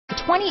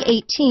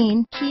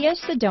2018 Kia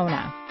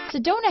Sedona.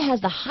 Sedona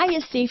has the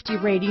highest safety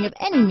rating of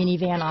any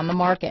minivan on the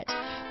market.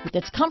 With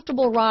its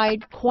comfortable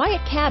ride, quiet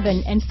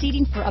cabin, and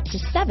seating for up to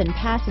 7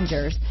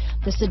 passengers,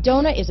 the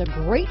Sedona is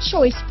a great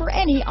choice for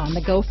any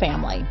on-the-go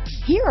family.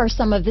 Here are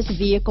some of this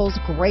vehicle's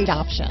great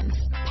options: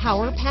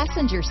 power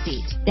passenger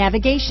seat,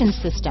 navigation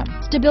system,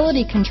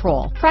 stability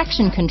control,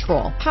 traction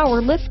control, power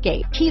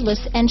liftgate,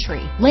 keyless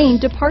entry, lane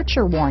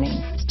departure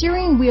warning,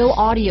 steering wheel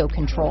audio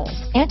controls,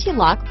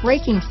 anti-lock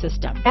braking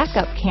system,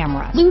 backup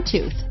camera,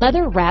 Bluetooth,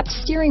 leather-wrapped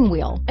steering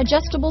wheel,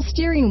 adjustable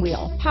steering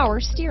wheel, power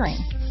steering,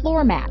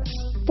 floor mats,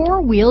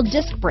 4-wheel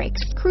disc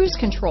brakes, cruise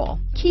control,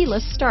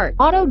 keyless start,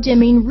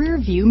 auto-dimming rear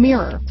view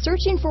mirror.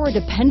 Searching for a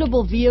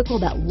dependable vehicle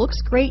that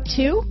looks great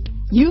too?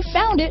 You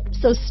found it,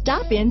 so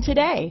stop in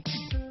today.